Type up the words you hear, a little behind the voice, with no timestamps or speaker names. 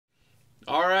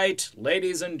All right,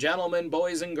 ladies and gentlemen,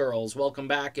 boys and girls, welcome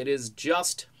back. It is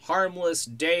just harmless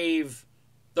Dave,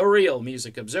 the real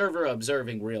music observer,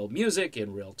 observing real music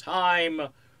in real time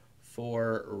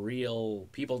for real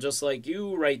people just like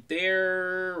you right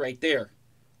there,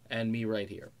 and me right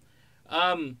here.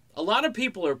 A lot of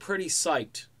people are pretty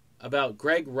psyched about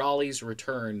Gregg Rolie's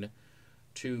return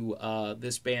to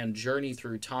this band Journey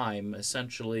Through Time,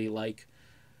 essentially like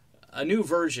a new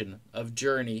version of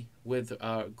Journey with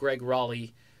Gregg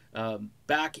Rolie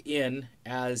back in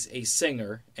as a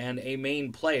singer and a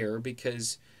main player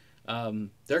because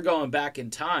they're going back in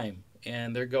time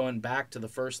and they're going back to the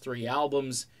first three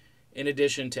albums in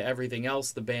addition to everything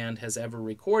else the band has ever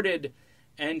recorded,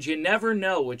 and you never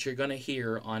know what you're going to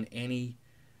hear on any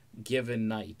given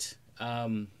night.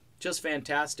 Just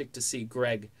fantastic to see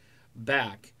Gregg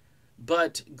back.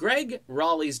 But Gregg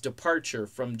Rolie's departure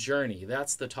from Journey,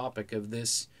 that's the topic of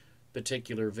this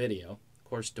particular video. Of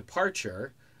course,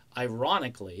 departure,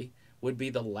 ironically, would be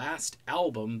the last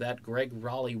album that Gregg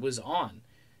Rolie was on.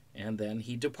 And then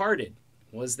he departed.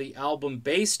 Was the album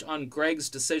based on Gregg's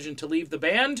decision to leave the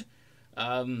band?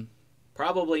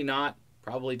 Probably not.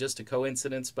 Probably just a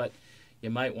coincidence, but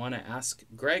you might want to ask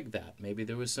Gregg that. Maybe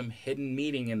there was some hidden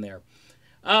meaning in there.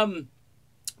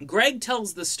 Gregg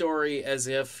tells the story as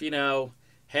if,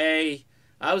 hey,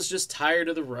 I was just tired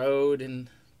of the road and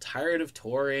tired of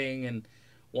touring and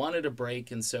wanted a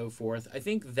break and so forth. I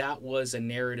think that was a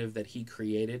narrative that he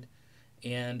created.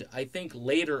 And I think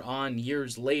later on,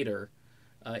 years later,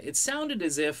 it sounded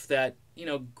as if that,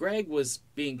 Gregg was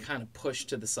being kind of pushed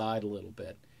to the side a little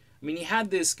bit. I mean, he had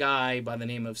this guy by the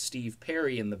name of Steve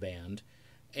Perry in the band.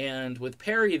 And with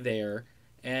Perry there,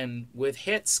 and with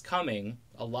hits coming,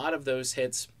 a lot of those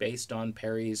hits based on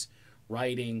Perry's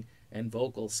writing and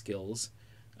vocal skills,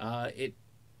 it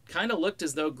kind of looked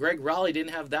as though Gregg Rolie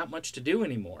didn't have that much to do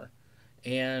anymore.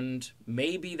 And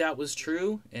maybe that was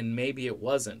true, and maybe it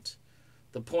wasn't.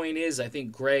 The point is, I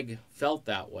think Gregg felt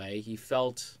that way. He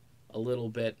felt a little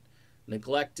bit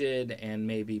neglected and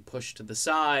maybe pushed to the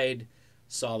side,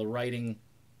 saw the writing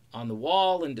on the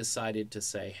wall, and decided to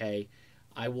say, hey,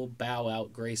 I will bow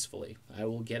out gracefully. I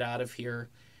will get out of here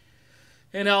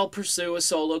and I'll pursue a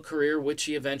solo career, which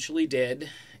he eventually did,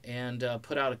 and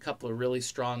put out a couple of really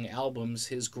strong albums.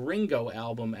 His Gringo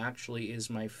album actually is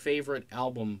my favorite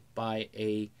album by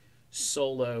a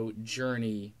solo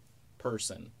Journey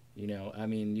person.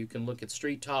 You can look at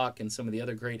Street Talk and some of the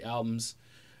other great albums,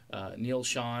 Neil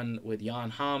Schon with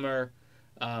Jan Hammer,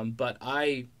 but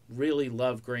I really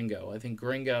love Gringo. I think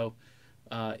Gringo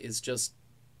is just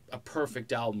a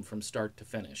perfect album from start to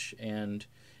finish, and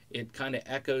it kind of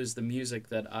echoes the music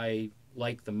that I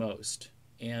like the most.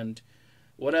 And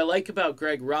what I like about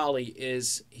Gregg Rolie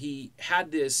is he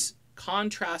had this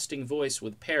contrasting voice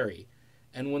with Perry,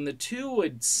 and when the two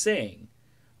would sing,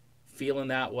 Feeling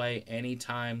That Way,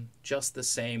 Anytime, Just the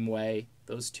Same Way,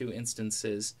 those two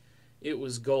instances, it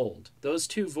was gold. Those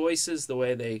two voices, the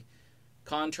way they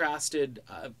contrasted,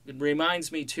 it reminds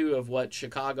me too of what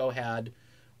Chicago had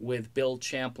with Bill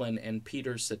Champlin and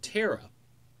Peter Cetera.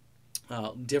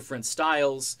 Different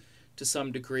styles to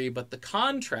some degree, but the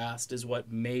contrast is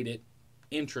what made it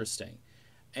interesting.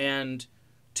 And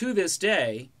to this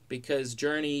day, because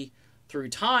Journey Through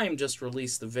Time just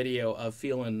released the video of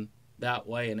Feeling That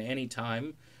Way and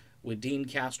Anytime with Dean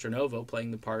Castronovo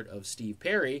playing the part of Steve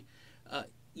Perry,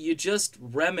 you just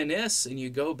reminisce and you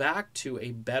go back to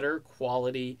a better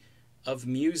quality of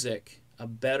music, a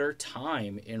better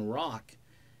time in rock.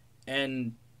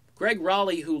 And Gregg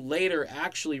Rolie, who later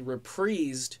actually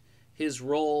reprised his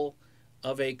role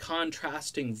of a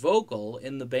contrasting vocal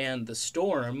in the band The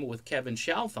Storm with Kevin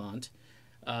Chalfant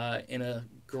in a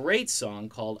great song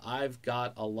called I've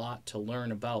Got a Lot to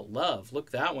Learn About Love.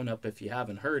 Look that one up if you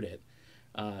haven't heard it.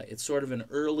 It's sort of an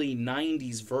early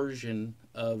 90s version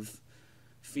of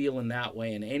Feeling That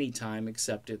Way in Anytime,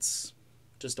 except it's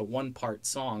just a one-part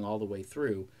song all the way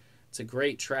through. It's a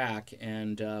great track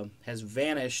and has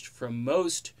vanished from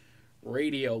most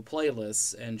radio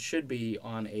playlists and should be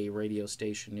on a radio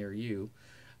station near you.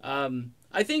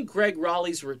 I think Gregg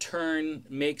Rolie's return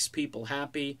makes people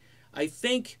happy. I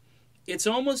think it's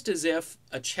almost as if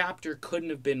a chapter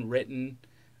couldn't have been written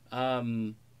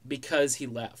because he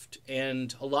left.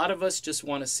 And a lot of us just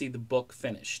want to see the book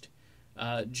finished.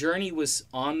 Journey was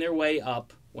on their way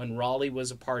up when Rolie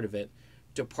was a part of it.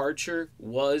 Departure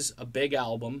was a big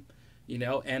album.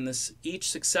 And each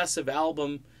successive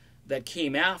album that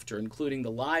came after, including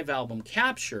the live album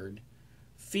Captured,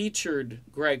 featured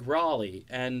Gregg Rolie.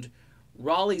 And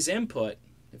Rolie's input,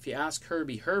 if you ask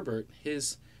Herbie Herbert,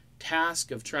 his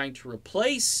task of trying to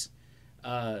replace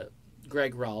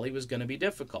Gregg Rolie was going to be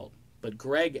difficult. but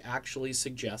Gregg actually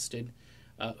suggested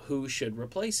who should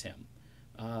replace him.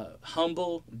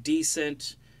 Humble,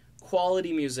 decent,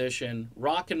 quality musician,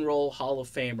 rock and roll Hall of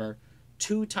Famer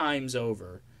 2 times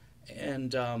over.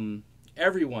 And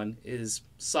everyone is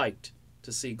psyched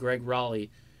to see Gregg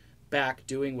Rolie back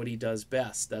doing what he does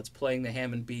best. That's playing the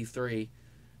Hammond B3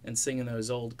 and singing those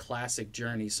old classic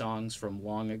Journey songs from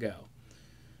long ago.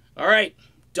 All right,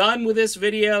 done with this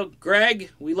video.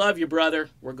 Gregg, we love you, brother.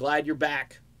 We're glad you're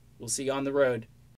back. We'll see you on the road.